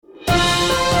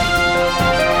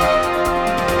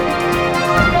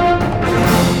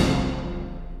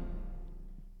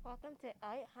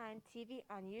TV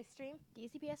on Ustream.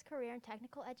 DCPS Career and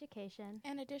Technical Education,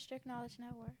 and a District Knowledge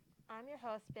Network. I'm your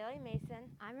host, Bailey Mason.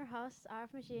 I'm your host,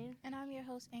 RF Machine. And I'm your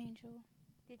host, Angel.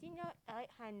 Did you know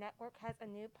Elliott High Network has a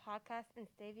new podcast and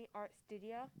state-of-the-art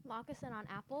studio? Log us in on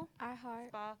Apple,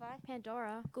 iHeart, Spotify,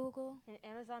 Pandora, Google, and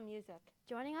Amazon Music.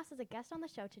 Joining us as a guest on the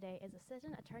show today is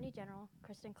Assistant Attorney General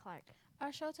Kristen Clark.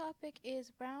 Our show topic is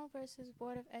Brown versus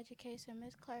Board of Education.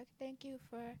 Ms. Clark, thank you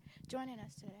for joining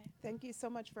us today. Thank you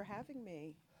so much for having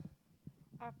me.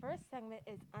 Our first segment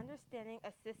is Understanding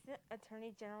Assistant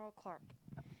Attorney General Clark.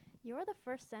 You are the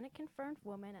first Senate-confirmed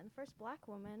woman and the first Black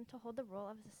woman to hold the role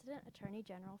of Assistant Attorney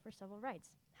General for Civil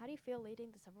Rights. How do you feel leading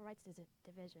the Civil Rights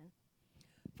Division?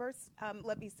 First,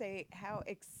 let me say how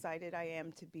excited I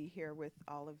am to be here with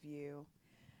all of you.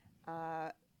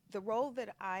 The role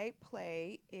that I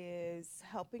play is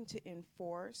helping to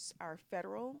enforce our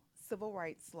federal civil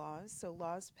rights laws, so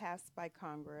laws passed by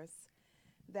Congress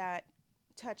that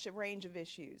touch a range of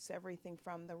issues, everything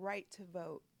from the right to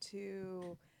vote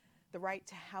to the right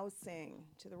to housing,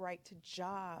 to the right to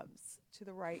jobs, to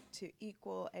the right to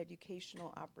equal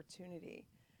educational opportunity,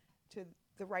 to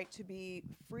the right to be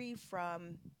free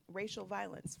from racial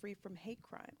violence, free from hate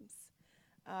crimes.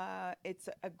 It's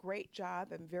a great job.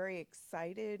 I'm very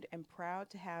excited and proud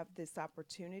to have this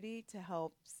opportunity to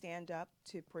help stand up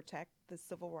to protect the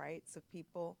civil rights of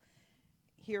people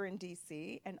here in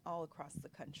DC and all across the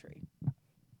country.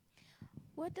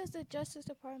 What does the Justice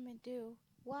Department do?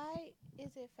 Why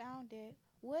is it founded?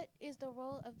 What is the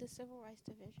role of the Civil Rights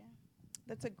Division?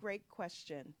 That's a great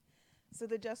question. So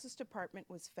the Justice Department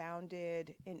was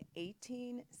founded in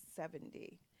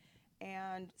 1870.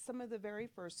 And some of the very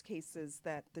first cases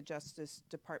that the Justice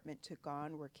Department took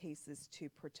on were cases to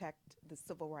protect the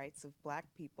civil rights of Black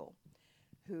people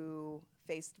who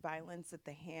faced violence at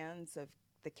the hands of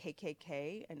the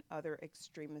KKK and other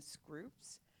extremist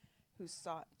groups who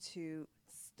sought to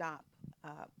stop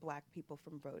Black people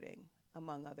from voting,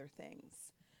 among other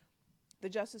things. The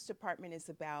Justice Department is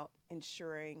about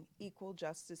ensuring equal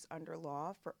justice under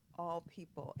law for all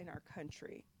people in our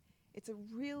country. It's a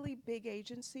really big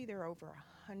agency. There are over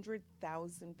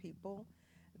 100,000 people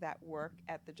that work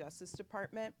at the Justice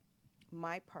Department.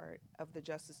 My part of the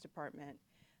Justice Department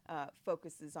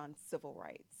focuses on civil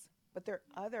rights. But there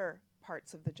are other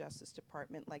parts of the Justice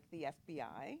Department, like the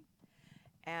FBI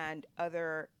and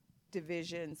other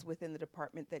divisions within the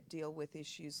department that deal with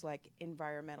issues like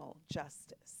environmental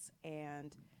justice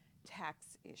and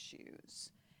tax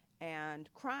issues and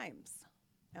crimes.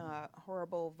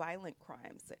 Horrible, violent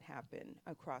crimes that happen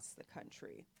across the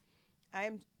country. I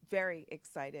am very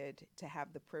excited to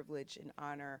have the privilege and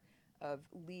honor of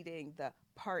leading the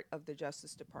part of the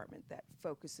Justice Department that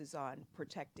focuses on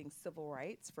protecting civil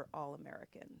rights for all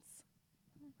Americans.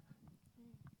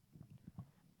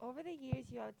 Over the years,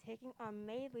 you have taken on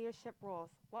many leadership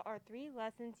roles. What are 3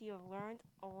 lessons you have learned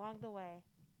along the way?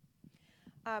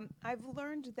 I've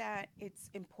learned that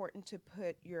it's important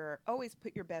to always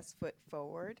put your best foot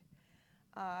forward.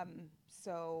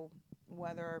 So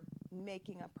whether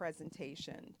making a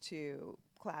presentation to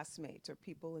classmates or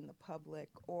people in the public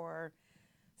or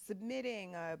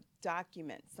submitting a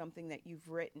document, something that you've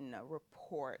written, a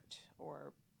report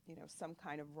or some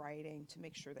kind of writing, to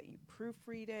make sure that you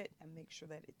proofread it and make sure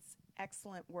that it's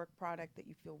excellent work product that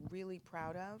you feel really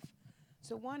proud of.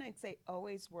 So one, I'd say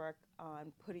always work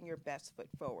on putting your best foot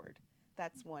forward.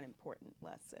 That's one important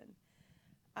lesson.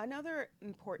 Another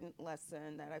important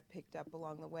lesson that I've picked up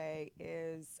along the way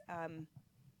is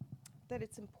that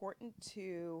it's important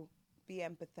to be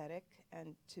empathetic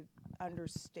and to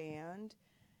understand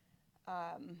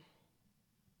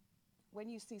when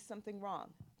you see something wrong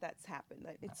that's happened,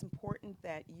 that it's important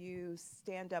that you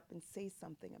stand up and say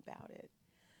something about it.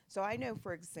 So I know,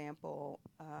 for example,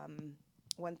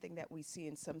 one thing that we see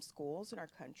in some schools in our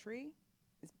country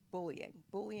is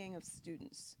bullying of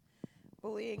students.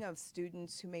 Bullying of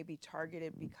students who may be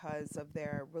targeted because of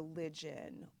their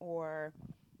religion or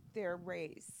their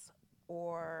race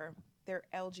or their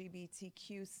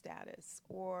LGBTQ status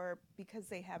or because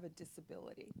they have a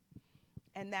disability.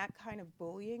 And that kind of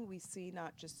bullying we see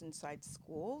not just inside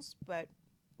schools, but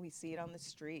we see it on the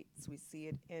streets. We see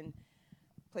it in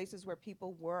places where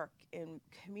people work, in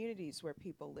communities where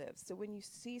people live. So when you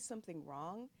see something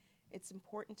wrong, it's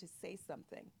important to say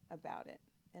something about it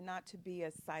and not to be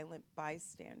a silent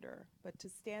bystander, but to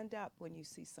stand up when you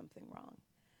see something wrong.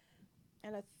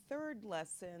 And a third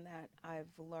lesson that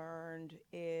I've learned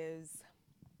is,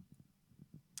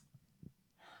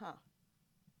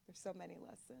 there's so many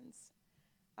lessons.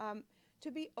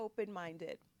 To be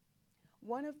open-minded.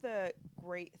 One of the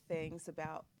great things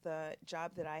about the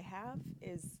job that I have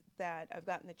is that I've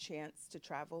gotten the chance to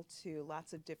travel to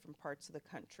lots of different parts of the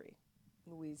country: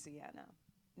 Louisiana,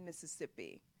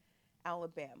 Mississippi,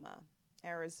 Alabama,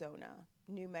 Arizona,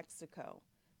 New Mexico.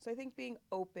 So I think being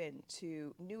open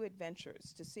to new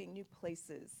adventures, to seeing new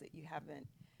places that you haven't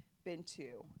been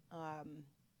to,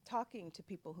 talking to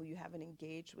people who you haven't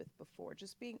engaged with before,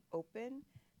 just being open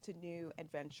to new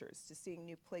adventures, to seeing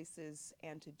new places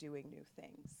and to doing new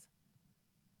things.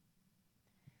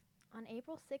 On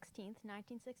April 16,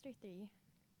 1963,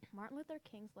 Martin Luther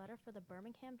King's letter for the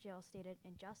Birmingham jail stated,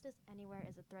 "Injustice anywhere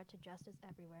is a threat to justice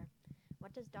everywhere."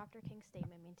 What does Dr. King's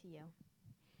statement mean to you?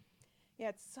 Yeah,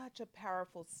 it's such a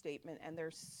powerful statement, and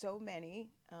there's so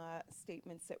many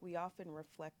statements that we often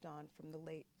reflect on from the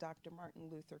late Dr. Martin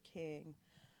Luther King.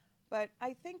 But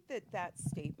I think that that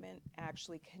statement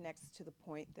actually connects to the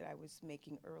point that I was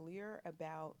making earlier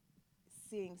about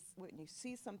seeing, when you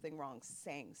see something wrong,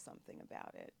 saying something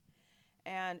about it.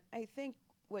 And I think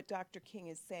what Dr. King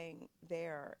is saying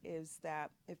there is that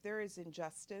if there is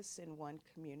injustice in one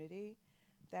community,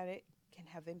 that it can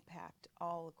have impact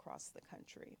all across the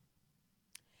country.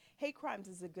 Hate crimes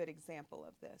is a good example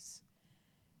of this.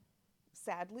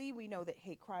 Sadly, we know that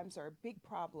hate crimes are a big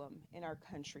problem in our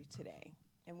country today.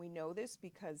 And we know this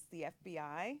because the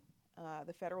FBI,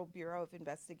 the Federal Bureau of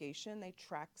Investigation, they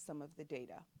track some of the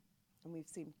data. And we've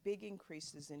seen big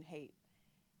increases in hate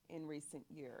in recent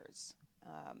years.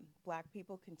 Black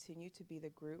people continue to be the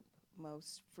group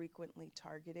most frequently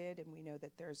targeted, and we know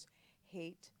that there's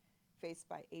hate faced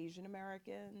by Asian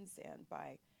Americans and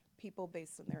by people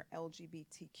based on their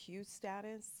LGBTQ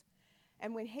status.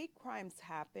 And when hate crimes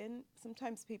happen,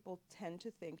 sometimes people tend to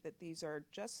think that these are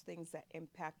just things that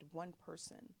impact one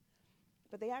person,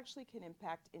 but they actually can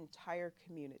impact entire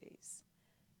communities.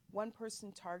 One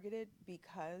person targeted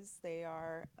because they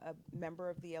are a member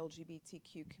of the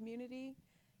LGBTQ community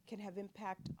can have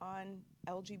impact on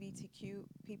LGBTQ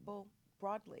people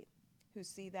broadly, who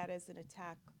see that as an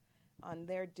attack on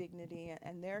their dignity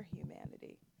and their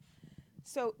humanity.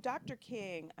 So Dr.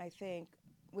 King, I think,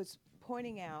 was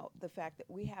pointing out the fact that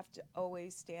we have to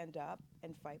always stand up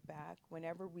and fight back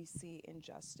whenever we see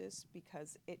injustice,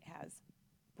 because it has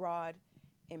broad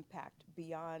impact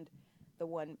beyond the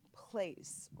one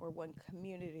place or one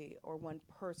community or one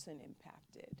person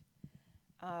impacted.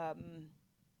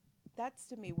 That's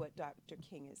to me what Dr.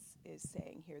 King is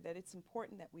saying here, that it's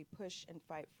important that we push and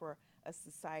fight for a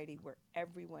society where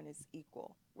everyone is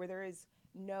equal, where there is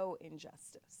no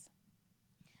injustice.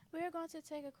 We are going to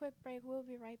take a quick break. We'll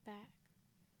be right back.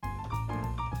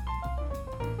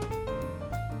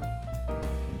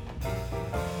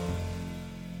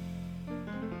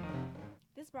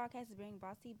 This broadcast is being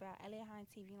brought to you by Elliott Hines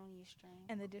TV on Ustream.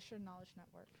 And the District Knowledge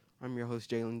Network. I'm your host,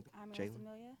 Jalen. I'm your host,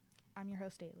 Amelia. I'm your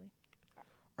host, Daly.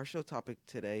 Our show topic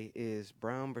today is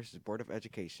Brown versus Board of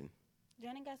Education.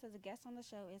 Joining us as a guest on the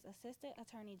show is Assistant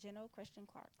Attorney General Christian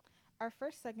Clark. Our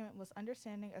first segment was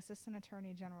Understanding Assistant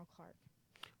Attorney General Clark.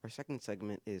 Our second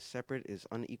segment is Separate is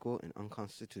Unequal and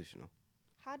Unconstitutional.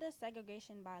 How does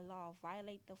segregation by law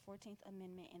violate the 14th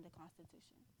Amendment in the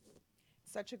Constitution?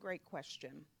 Such a great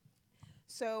question.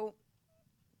 So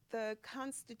the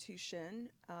Constitution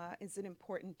is an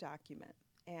important document,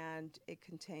 and it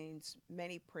contains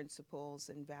many principles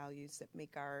and values that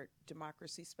make our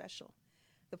democracy special.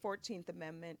 The 14th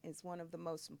Amendment is one of the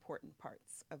most important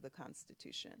parts of the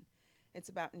Constitution. It's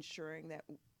about ensuring that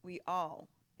we all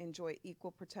enjoy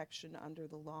equal protection under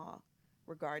the law,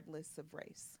 regardless of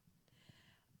race.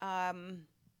 Why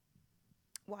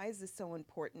is this so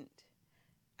important?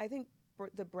 I think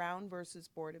the Brown versus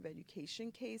Board of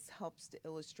Education case helps to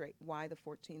illustrate why the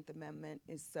 14th Amendment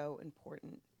is so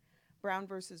important. Brown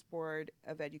versus Board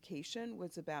of Education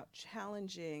was about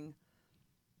challenging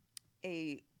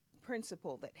a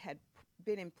principle that had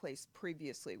been in place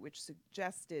previously, which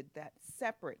suggested that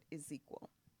separate is equal.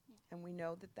 And we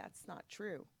know that that's not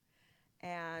true.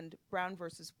 And Brown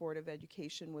versus Board of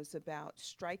Education was about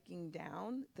striking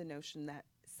down the notion that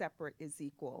separate is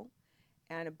equal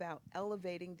and about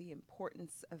elevating the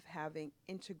importance of having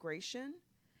integration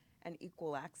and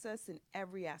equal access in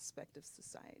every aspect of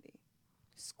society.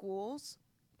 Schools,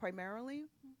 primarily,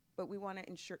 but we want to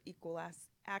ensure equal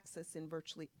access in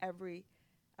virtually every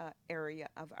area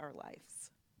of our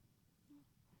lives.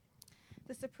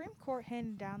 The Supreme Court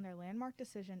handed down their landmark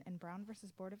decision in Brown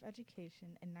versus Board of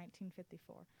Education in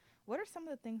 1954. What are some of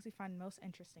the things you find most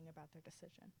interesting about their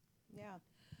decision? Yeah.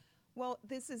 Well,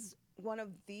 this is one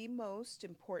of the most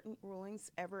important rulings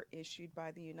ever issued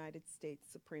by the United States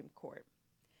Supreme Court.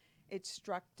 It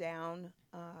struck down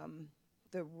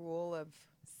the rule of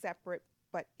separate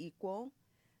but equal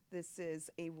This is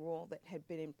a rule that had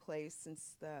been in place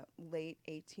since the late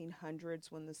 1800s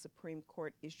when the Supreme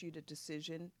Court issued a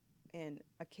decision in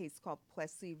a case called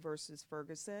Plessy versus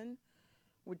Ferguson,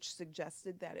 which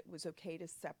suggested that it was okay to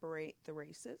separate the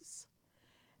races.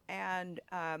 And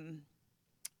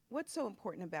what's so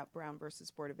important about Brown versus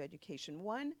Board of Education?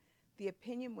 One, the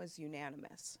opinion was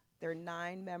unanimous. There are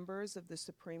 9 members of the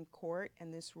Supreme Court,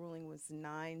 and this ruling was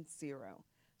 9-0.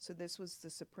 So this was the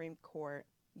Supreme Court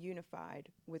unified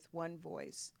with one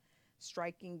voice,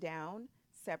 striking down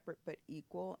separate but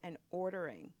equal and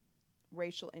ordering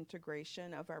racial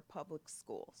integration of our public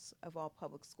schools, of all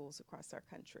public schools across our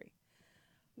country.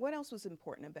 What else was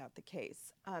important about the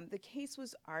case? The case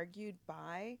was argued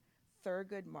by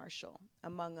Thurgood Marshall,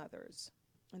 among others.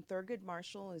 And Thurgood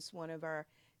Marshall is one of our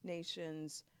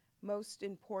nation's most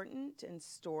important and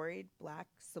storied Black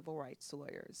civil rights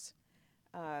lawyers.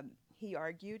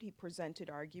 He presented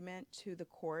argument to the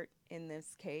court in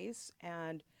this case,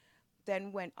 and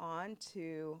then went on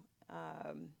to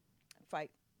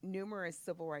fight numerous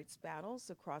civil rights battles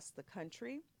across the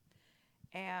country.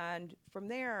 And from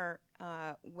there,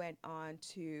 went on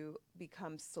to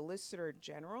become Solicitor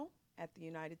General at the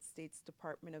United States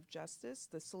Department of Justice.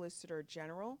 The Solicitor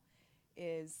General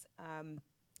is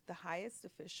the highest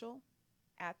official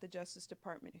at the Justice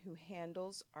Department who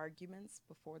handles arguments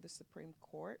before the Supreme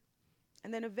Court.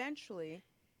 And then eventually,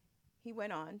 he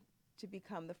went on to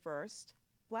become the first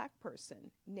Black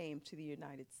person named to the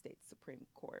United States Supreme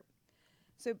Court.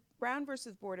 So Brown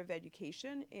versus Board of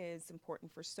Education is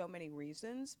important for so many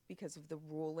reasons, because of the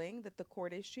ruling that the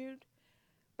court issued,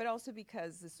 but also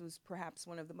because this was perhaps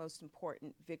one of the most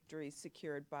important victories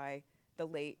secured by the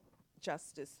late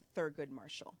Justice Thurgood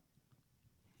Marshall.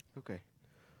 Okay.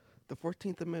 The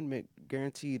 14th Amendment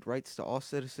guaranteed rights to all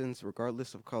citizens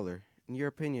regardless of color. In your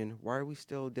opinion, why are we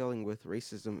still dealing with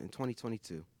racism in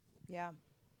 2022? Yeah.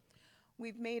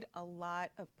 We've made a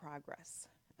lot of progress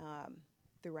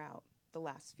throughout the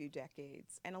last few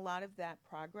decades, and a lot of that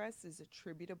progress is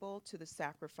attributable to the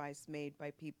sacrifice made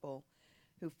by people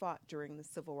who fought during the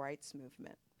Civil Rights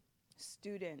Movement.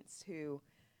 Students who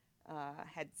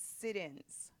had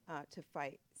sit-ins to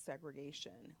fight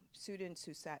segregation, students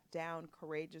who sat down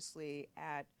courageously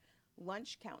at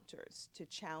lunch counters to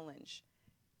challenge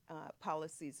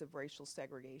policies of racial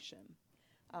segregation,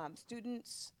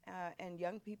 students and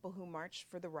young people who marched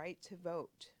for the right to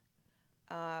vote.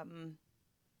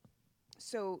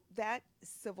 So that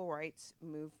civil rights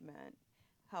movement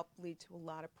helped lead to a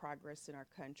lot of progress in our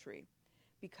country.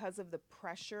 Because of the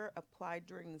pressure applied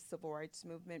during the civil rights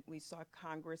movement, we saw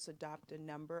Congress adopt a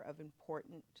number of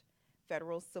important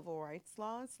federal civil rights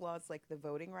laws like the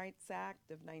Voting Rights Act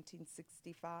of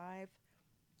 1965,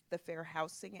 the Fair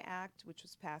Housing Act, which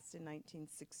was passed in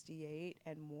 1968,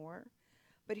 and more.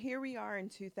 But here we are in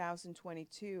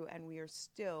 2022, and we are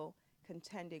still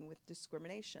contending with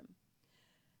discrimination.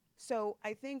 So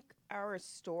I think our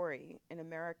story in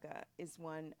America is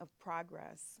one of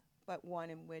progress, but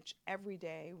one in which every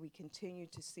day we continue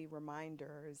to see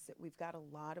reminders that we've got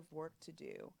a lot of work to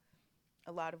do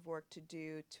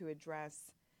to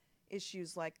address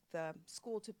issues like the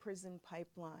school-to-prison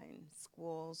pipeline,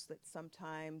 schools that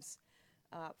sometimes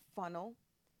funnel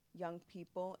young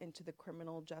people into the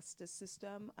criminal justice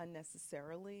system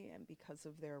unnecessarily and because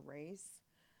of their race.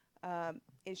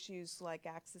 Issues like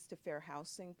access to fair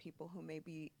housing, people who may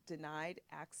be denied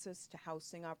access to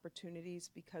housing opportunities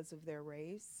because of their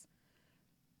race.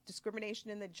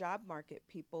 Discrimination in the job market,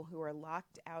 people who are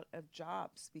locked out of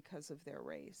jobs because of their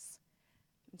race.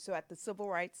 And so at the Civil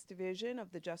Rights Division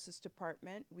of the Justice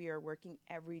Department, we are working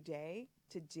every day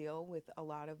to deal with a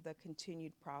lot of the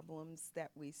continued problems that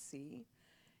we see.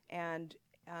 And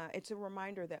it's a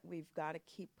reminder that we've got to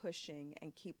keep pushing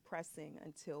and keep pressing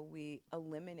until we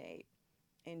eliminate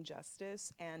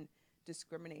injustice and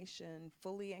discrimination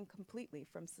fully and completely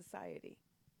from society.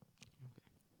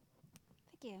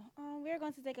 Thank you. We're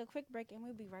going to take a quick break and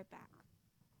we'll be right back.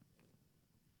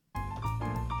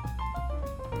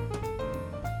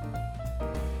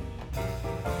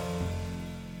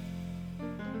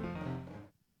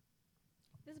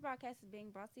 This broadcast is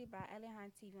being brought to you by Elliot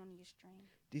Hine TV on Ustream.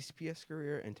 DCPS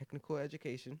Career and Technical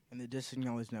Education. And the Distant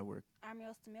Knowledge Network. I'm your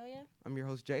host, Amelia. I'm your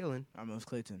host, Jalen. I'm host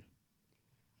Clayton.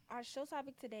 Our show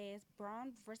topic today is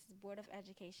Brown versus Board of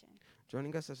Education.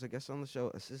 Joining us as a guest on the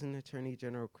show, Assistant Attorney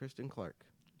General Kristen Clark.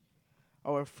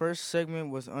 Our first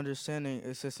segment was Understanding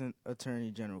Assistant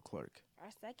Attorney General Clark. Our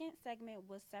second segment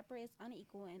was Separate is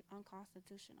Unequal and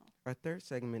Unconstitutional. Our third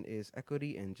segment is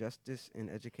Equity and Justice in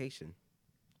Education.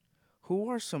 Who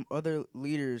are some other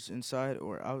leaders inside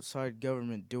or outside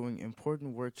government doing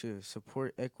important work to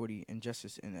support equity and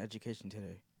justice in education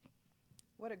today?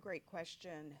 What a great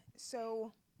question.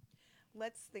 So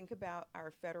let's think about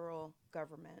our federal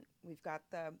government. We've got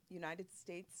the United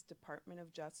States Department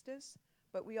of Justice,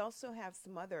 but we also have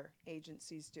some other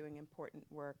agencies doing important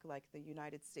work, like the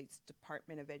United States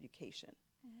Department of Education.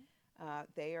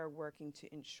 They are working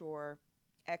to ensure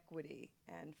equity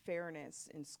and fairness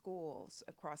in schools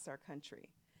across our country.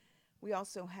 We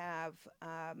also have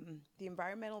the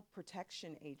Environmental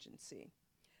Protection Agency,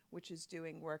 which is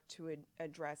doing work to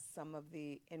address some of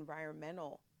the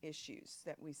environmental issues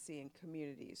that we see in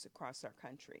communities across our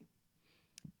country.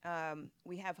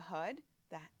 We have HUD,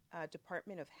 the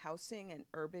Department of Housing and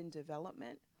Urban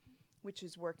Development, which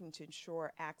is working to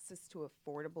ensure access to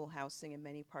affordable housing in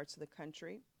many parts of the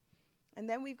country. And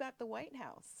then we've got the White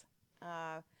House,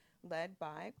 led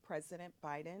by President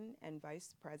Biden and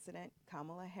Vice President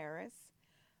Kamala Harris.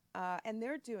 And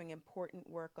they're doing important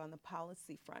work on the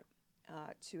policy front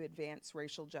to advance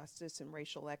racial justice and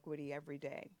racial equity every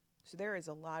day. So there is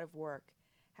a lot of work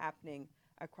happening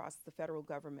across the federal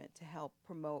government to help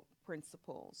promote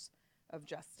principles of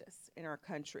justice in our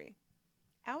country.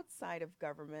 Outside of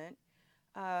government,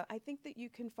 I think that you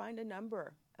can find a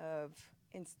number of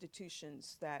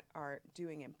institutions that are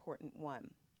doing important one.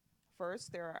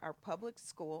 First, there are our public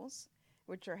schools,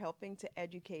 which are helping to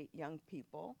educate young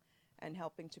people and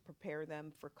helping to prepare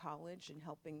them for college and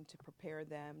helping to prepare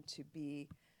them to be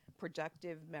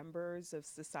productive members of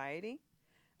society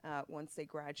once they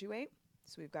graduate.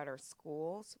 So we've got our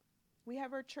schools. We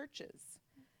have our churches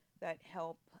that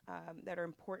help, that are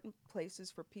important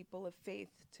places for people of faith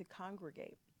to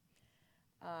congregate.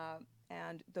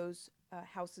 And those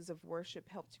houses of worship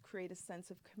help to create a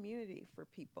sense of community for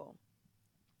people.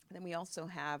 And then we also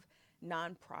have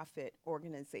nonprofit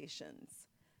organizations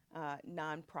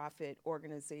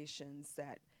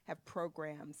that have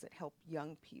programs that help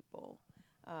young people,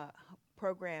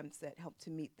 programs that help to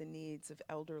meet the needs of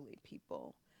elderly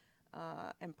people,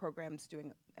 and programs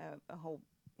doing a whole,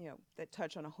 that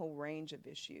touch on a whole range of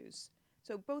issues.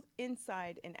 So both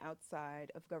inside and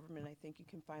outside of government, I think you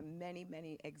can find many,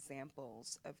 many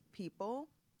examples of people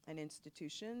and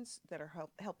institutions that are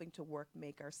helping to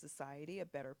make our society a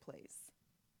better place.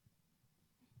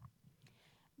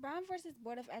 Brown versus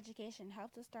Board of Education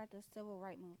helped to start the civil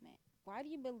rights movement. Why do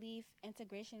you believe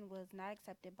integration was not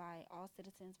accepted by all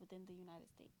citizens within the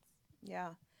United States? Yeah,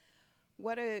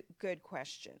 what a good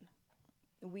question.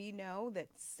 We know that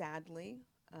sadly,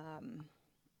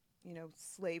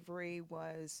 slavery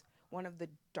was one of the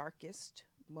darkest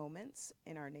moments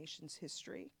in our nation's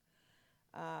history.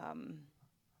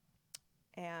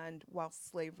 And while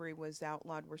slavery was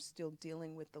outlawed, we're still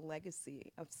dealing with the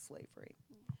legacy of slavery.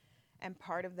 And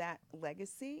part of that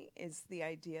legacy is the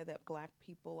idea that Black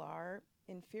people are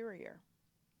inferior.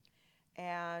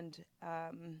 And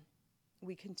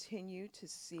we continue to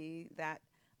see that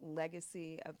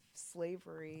legacy of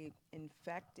slavery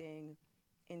infecting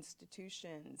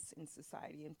institutions in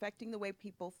society, infecting the way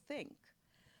people think.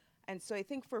 And so I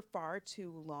think for far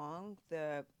too long,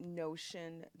 the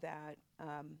notion that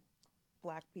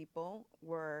Black people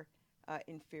were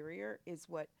inferior is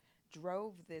what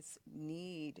drove this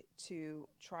need to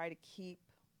try to keep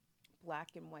Black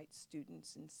and white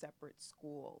students in separate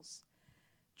schools,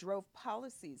 drove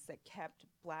policies that kept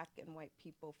Black and white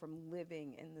people from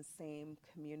living in the same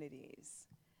communities.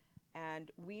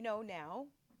 And we know now,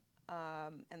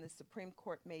 and the Supreme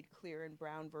Court made clear in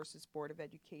Brown versus Board of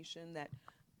Education, that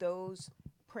those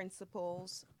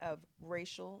principles of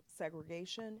racial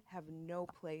segregation have no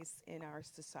place in our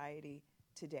society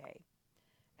today.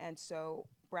 And so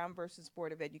Brown versus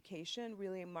Board of Education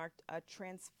really marked a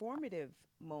transformative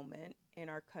moment in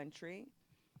our country.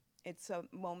 It's a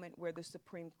moment where the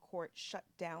Supreme Court shut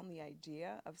down the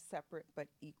idea of separate but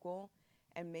equal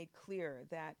and made clear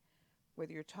that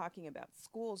whether you're talking about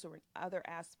schools or in other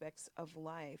aspects of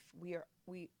life, we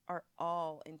are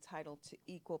all entitled to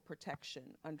equal protection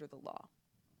under the law.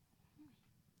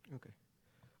 Okay.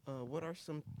 What are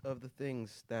some of the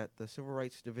things that the Civil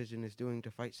Rights Division is doing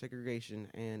to fight segregation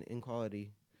and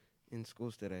inequality in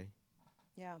schools today?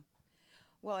 Yeah.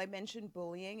 Well, I mentioned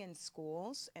bullying in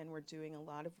schools, and we're doing a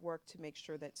lot of work to make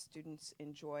sure that students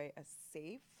enjoy a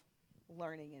safe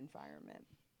learning environment.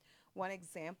 One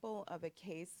example of a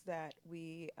case that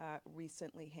we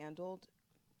recently handled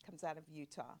comes out of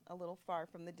Utah, a little far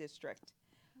from the district.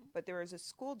 But there is a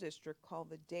school district called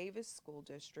the Davis School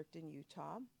District in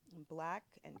Utah. Black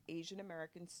and Asian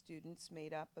American students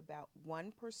made up about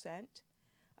 1%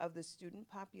 of the student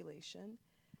population,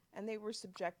 and they were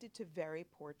subjected to very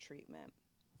poor treatment.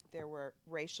 There were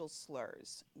racial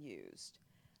slurs used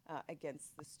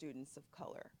against the students of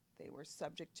color. They were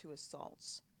subject to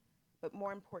assaults. But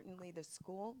more importantly, the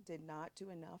school did not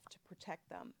do enough to protect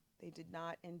them. They did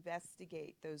not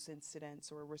investigate those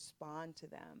incidents or respond to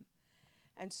them.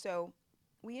 And so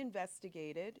we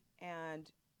investigated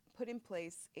and put in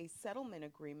place a settlement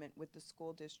agreement with the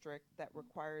school district that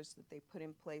requires that they put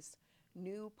in place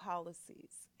new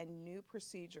policies and new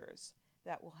procedures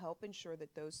that will help ensure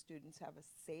that those students have a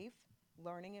safe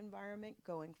learning environment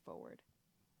going forward.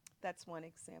 That's one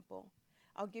example.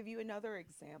 I'll give you another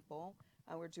example.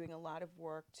 We're doing a lot of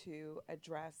work to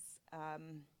address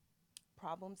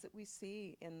problems that we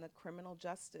see in the criminal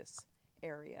justice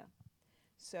area.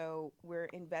 So we're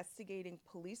investigating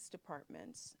police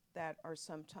departments that are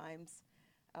sometimes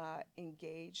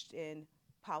engaged in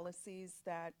policies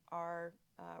that are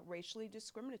racially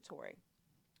discriminatory.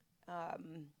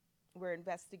 We're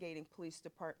investigating police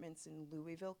departments in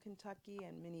Louisville, Kentucky,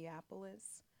 and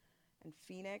Minneapolis, and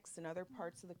Phoenix, and other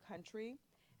parts of the country.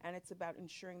 And it's about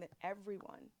ensuring that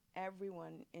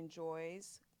everyone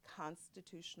enjoys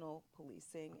constitutional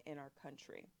policing in our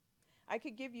country. I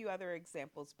could give you other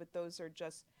examples, but those are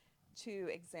just two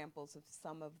examples of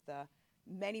some of the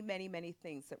many, many, many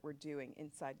things that we're doing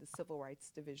inside the Civil Rights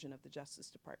Division of the Justice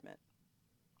Department.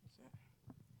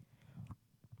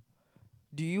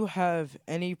 Do you have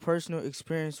any personal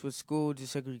experience with school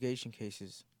desegregation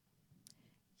cases?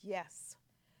 Yes.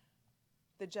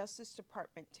 The Justice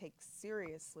Department takes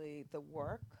seriously the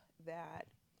work that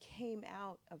came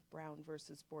out of Brown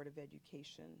versus Board of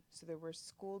Education. So there were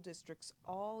school districts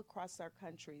all across our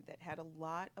country that had a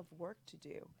lot of work to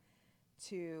do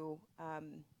to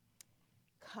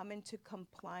come into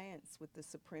compliance with the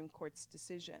Supreme Court's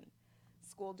decision.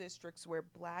 School districts where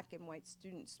black and white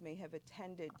students may have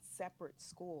attended separate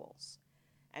schools.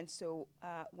 And so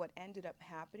what ended up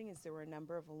happening is there were a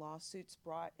number of lawsuits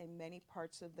brought in many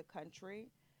parts of the country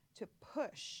to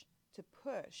push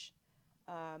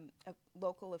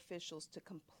local officials to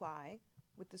comply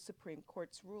with the Supreme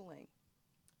Court's ruling.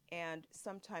 And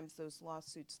sometimes those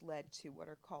lawsuits led to what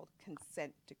are called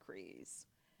consent decrees.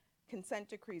 Consent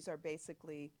decrees are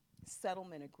basically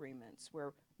settlement agreements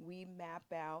where we map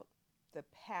out the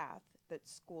path that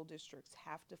school districts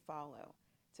have to follow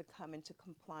to come into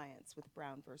compliance with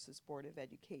Brown versus Board of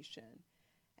Education.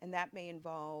 And that may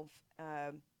involve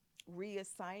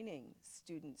reassigning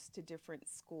students to different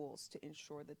schools to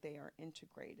ensure that they are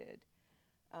integrated.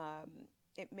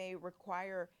 It may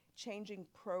require changing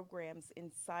programs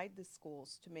inside the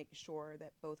schools to make sure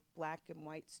that both black and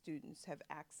white students have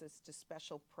access to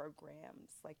special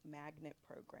programs like magnet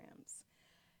programs.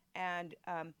 And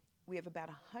we have about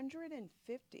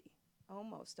 150,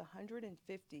 almost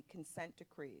 150 consent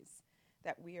decrees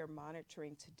that we are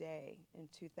monitoring today in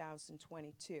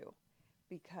 2022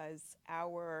 because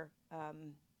our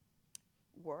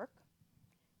work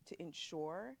to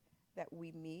ensure that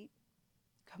we meet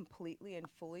completely and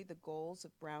fully the goals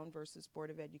of Brown versus Board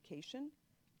of Education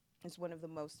is one of the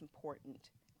most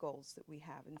important goals that we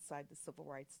have inside the Civil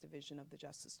Rights Division of the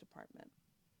Justice Department.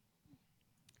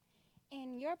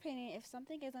 In your opinion, if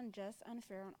something is unjust,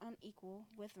 unfair, and unequal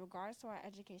with regards to our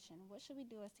education, what should we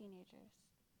do as teenagers?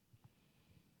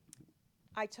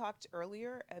 I talked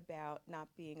earlier about not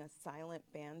being a silent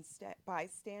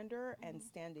bystander and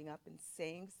standing up and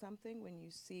saying something when you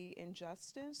see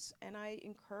injustice. And I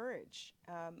encourage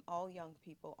all young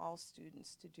people, all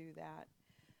students to do that.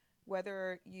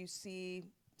 Whether you see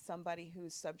somebody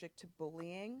who's subject to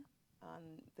bullying on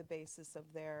the basis of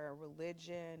their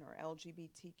religion or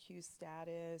LGBTQ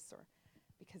status or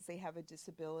because they have a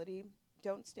disability,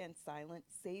 don't stand silent,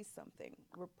 say something,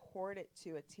 report it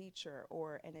to a teacher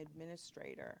or an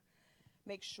administrator.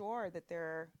 Make sure that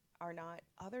there are not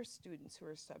other students who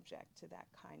are subject to that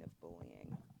kind of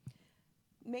bullying.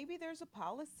 Maybe there's a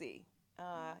policy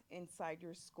inside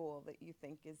your school that you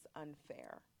think is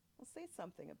unfair. Well, say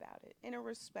something about it in a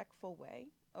respectful way.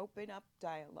 Open up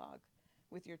dialogue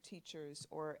with your teachers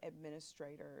or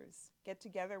administrators. Get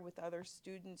together with other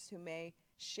students who may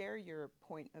share your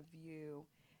point of view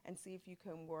and see if you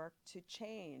can work to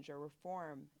change or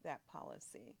reform that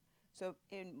policy. So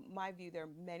in my view, there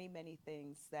are many, many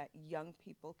things that young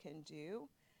people can do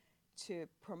to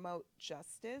promote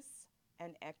justice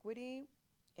and equity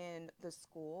in the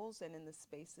schools and in the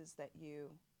spaces that you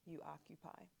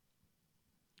occupy.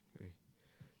 Okay.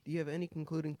 Do you have any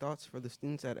concluding thoughts for the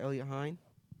students at Elliott Hine?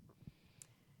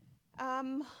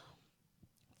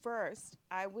 First,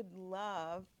 I would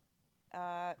love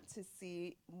to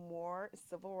see more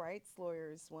civil rights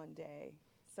lawyers one day.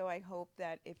 So I hope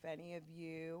that if any of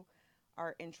you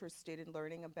are interested in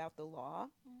learning about the law,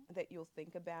 that you'll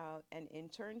think about an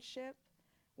internship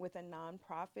with a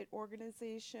nonprofit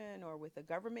organization or with a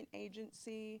government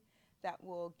agency that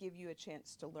will give you a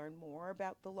chance to learn more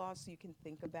about the law so you can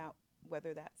think about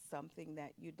whether that's something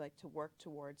that you'd like to work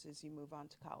towards as you move on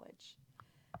to college.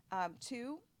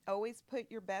 2, always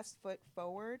put your best foot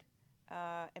forward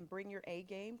and bring your A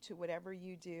game to whatever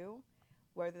you do,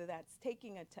 whether that's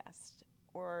taking a test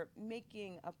or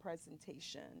making a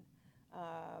presentation,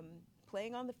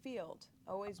 playing on the field.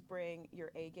 Always bring your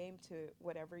A game to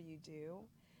whatever you do.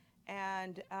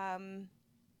 And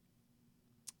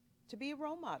to be a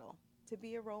role model. To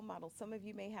be a role model. Some of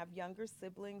you may have younger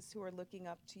siblings who are looking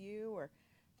up to you, or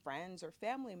friends or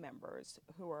family members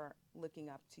who are looking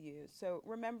up to you. So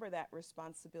remember that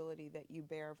responsibility that you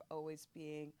bear of always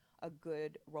being a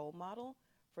good role model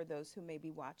for those who may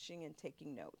be watching and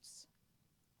taking notes.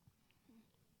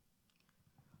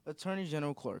 Attorney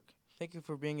General Clark, thank you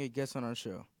for being a guest on our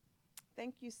show.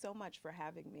 Thank you so much for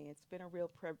having me. It's been a real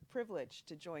privilege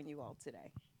to join you all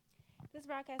today. This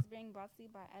broadcast is being brought to you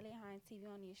by Elliott Hines TV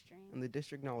on Ustream. And the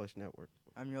District Knowledge Network.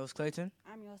 I'm your host, Clayton.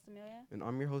 I'm your host, Amelia. And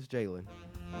I'm your host, Jalen.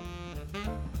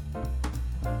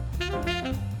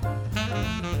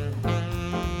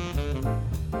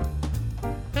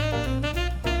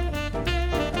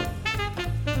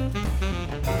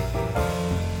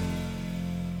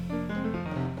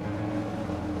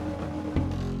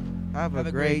 Have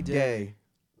a great day.